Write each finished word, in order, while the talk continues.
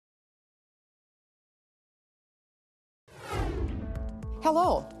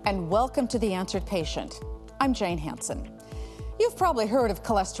Hello, and welcome to The Answered Patient. I'm Jane Hansen. You've probably heard of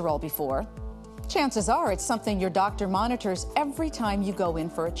cholesterol before. Chances are it's something your doctor monitors every time you go in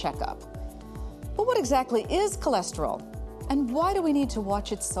for a checkup. But what exactly is cholesterol, and why do we need to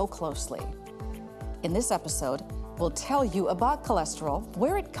watch it so closely? In this episode, we'll tell you about cholesterol,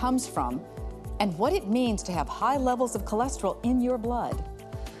 where it comes from, and what it means to have high levels of cholesterol in your blood.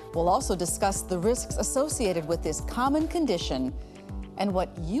 We'll also discuss the risks associated with this common condition and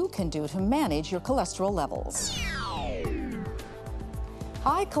what you can do to manage your cholesterol levels.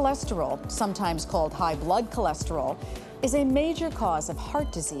 High cholesterol, sometimes called high blood cholesterol, is a major cause of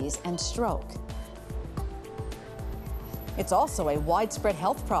heart disease and stroke. It's also a widespread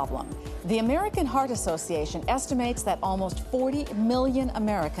health problem. The American Heart Association estimates that almost 40 million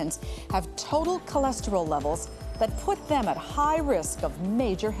Americans have total cholesterol levels that put them at high risk of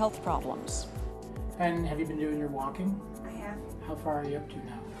major health problems. And have you been doing your walking? I have. How far are you up to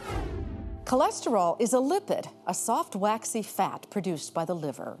now? Cholesterol is a lipid, a soft, waxy fat produced by the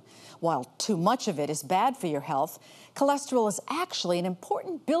liver. While too much of it is bad for your health, cholesterol is actually an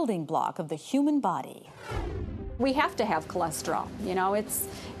important building block of the human body. We have to have cholesterol. You know, it's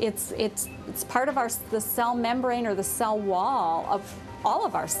part of the cell membrane or the cell wall of all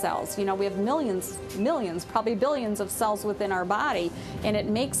of our cells. You know, we have millions, probably billions of cells within our body, and it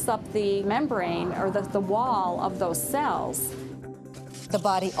makes up the membrane or the wall of those cells. The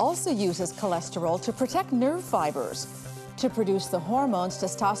body also uses cholesterol to protect nerve fibers, to produce the hormones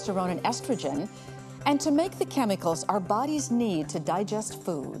testosterone and estrogen, and to make the chemicals our bodies need to digest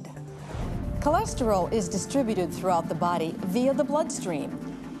food. Cholesterol is distributed throughout the body via the bloodstream.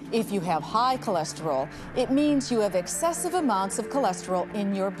 If you have high cholesterol, it means you have excessive amounts of cholesterol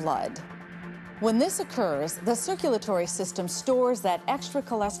in your blood. When this occurs, the circulatory system stores that extra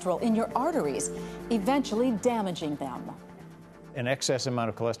cholesterol in your arteries, eventually damaging them. An excess amount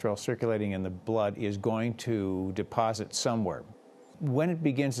of cholesterol circulating in the blood is going to deposit somewhere. When it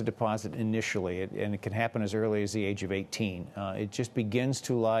begins to deposit initially, and it can happen as early as the age of 18, it just begins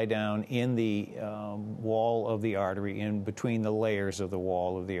to lie down in the wall of the artery, in between the layers of the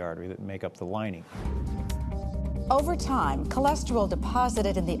wall of the artery that make up the lining. Over time, cholesterol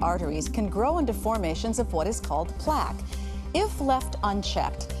deposited in the arteries can grow into formations of what is called plaque. If left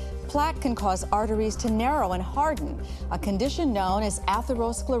unchecked, plaque can cause arteries to narrow and harden, a condition known as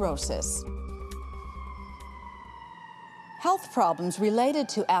atherosclerosis. Health problems related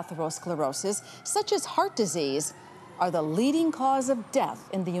to atherosclerosis, such as heart disease, are the leading cause of death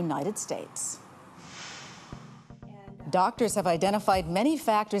in the United States. Doctors have identified many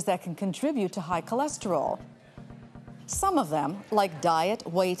factors that can contribute to high cholesterol. Some of them, like diet,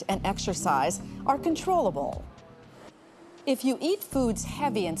 weight, and exercise, are controllable. If you eat foods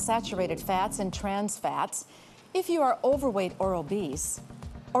heavy in saturated fats and trans fats, if you are overweight or obese,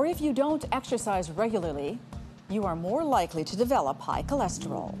 or if you don't exercise regularly, you are more likely to develop high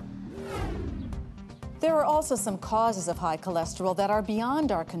cholesterol. There are also some causes of high cholesterol that are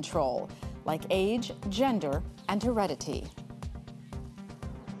beyond our control, like age, gender, and heredity.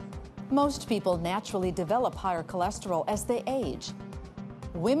 Most people naturally develop higher cholesterol as they age.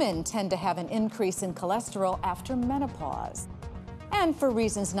 Women tend to have an increase in cholesterol after menopause. And for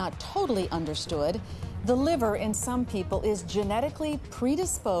reasons not totally understood, the liver in some people is genetically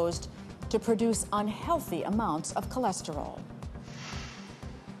predisposed to produce unhealthy amounts of cholesterol.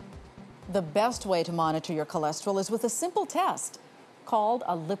 The best way to monitor your cholesterol is with a simple test called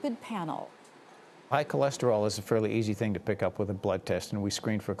a lipid panel. High cholesterol is a fairly easy thing to pick up with a blood test, and we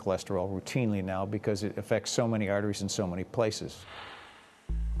screen for cholesterol routinely now because it affects so many arteries in so many places.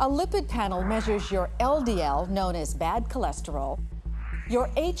 A lipid panel measures your LDL, known as bad cholesterol, your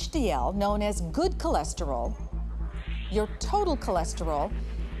HDL, known as good cholesterol, your total cholesterol,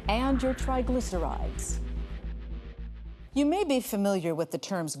 and your triglycerides. You may be familiar with the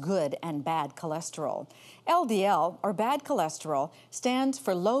terms good and bad cholesterol. LDL, or bad cholesterol, stands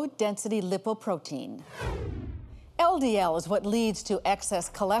for low-density lipoprotein. LDL is what leads to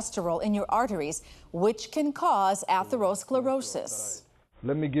excess cholesterol in your arteries, which can cause atherosclerosis.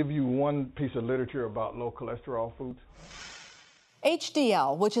 Let me give you one piece of literature about low cholesterol foods.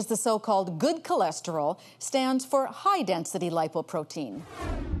 HDL, which is the so-called good cholesterol, stands for high-density lipoprotein.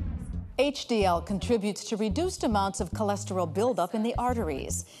 HDL contributes to reduced amounts of cholesterol buildup in the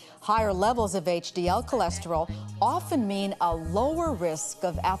arteries. Higher levels of HDL cholesterol often mean a lower risk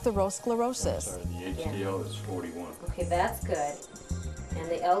of atherosclerosis. Sorry, the HDL is 41. Okay, that's good. And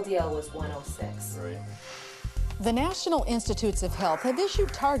the LDL was 106. Right. The National Institutes of Health have issued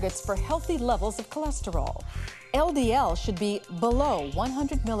targets for healthy levels of cholesterol. LDL should be below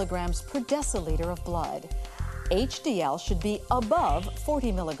 100 milligrams per deciliter of blood. HDL should be above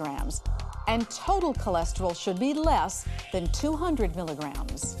 40 milligrams, and total cholesterol should be less than 200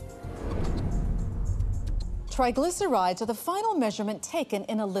 milligrams. Triglycerides are the final measurement taken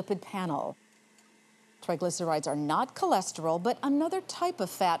in a lipid panel. Triglycerides are not cholesterol, but another type of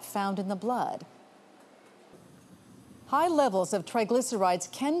fat found in the blood. High levels of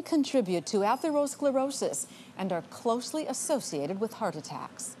triglycerides can contribute to atherosclerosis and are closely associated with heart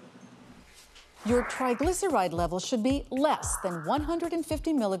attacks. Your triglyceride level should be less than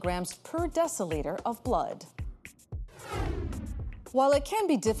 150 milligrams per deciliter of blood. While it can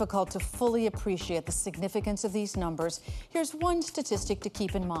be difficult to fully appreciate the significance of these numbers, here's one statistic to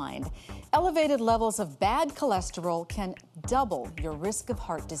keep in mind. Elevated levels of bad cholesterol can double your risk of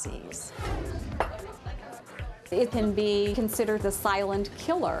heart disease. It can be considered the silent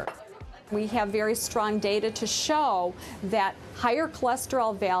killer. We have very strong data to show that higher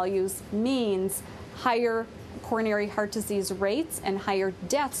cholesterol values means higher coronary heart disease rates and higher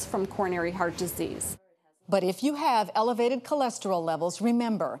deaths from coronary heart disease. But if you have elevated cholesterol levels,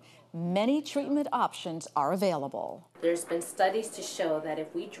 remember, many treatment options are available. There's been studies to show that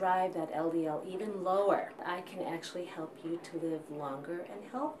if we drive that LDL even lower, I can actually help you to live longer and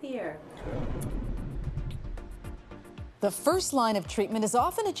healthier. The first line of treatment is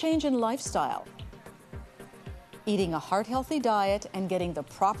often a change in lifestyle. Eating a heart-healthy diet and getting the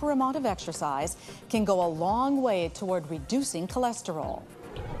proper amount of exercise can go a long way toward reducing cholesterol.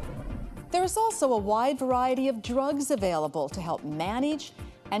 There is also a wide variety of drugs available to help manage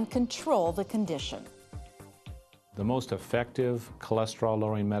and control the condition. The most effective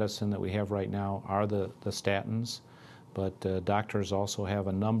cholesterol-lowering medicine that we have right now are the statins, but doctors also have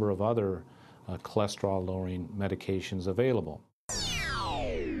a number of other cholesterol-lowering medications available.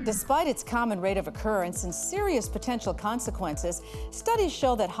 Despite its common rate of occurrence and serious potential consequences, studies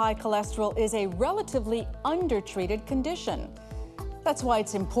show that high cholesterol is a relatively undertreated condition. That's why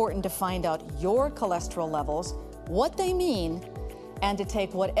it's important to find out your cholesterol levels, what they mean, and to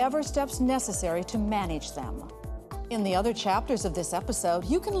take whatever steps necessary to manage them. In the other chapters of this episode,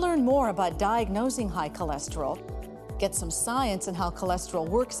 you can learn more about diagnosing high cholesterol, get some science on how cholesterol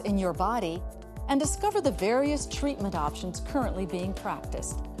works in your body, and discover the various treatment options currently being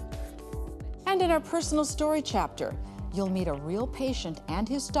practiced. And in our personal story chapter, you'll meet a real patient and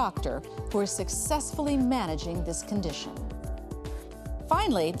his doctor who are successfully managing this condition.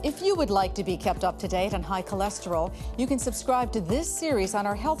 Finally, if you would like to be kept up to date on high cholesterol, you can subscribe to this series on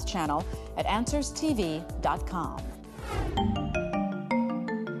our health channel at AnswersTV.com.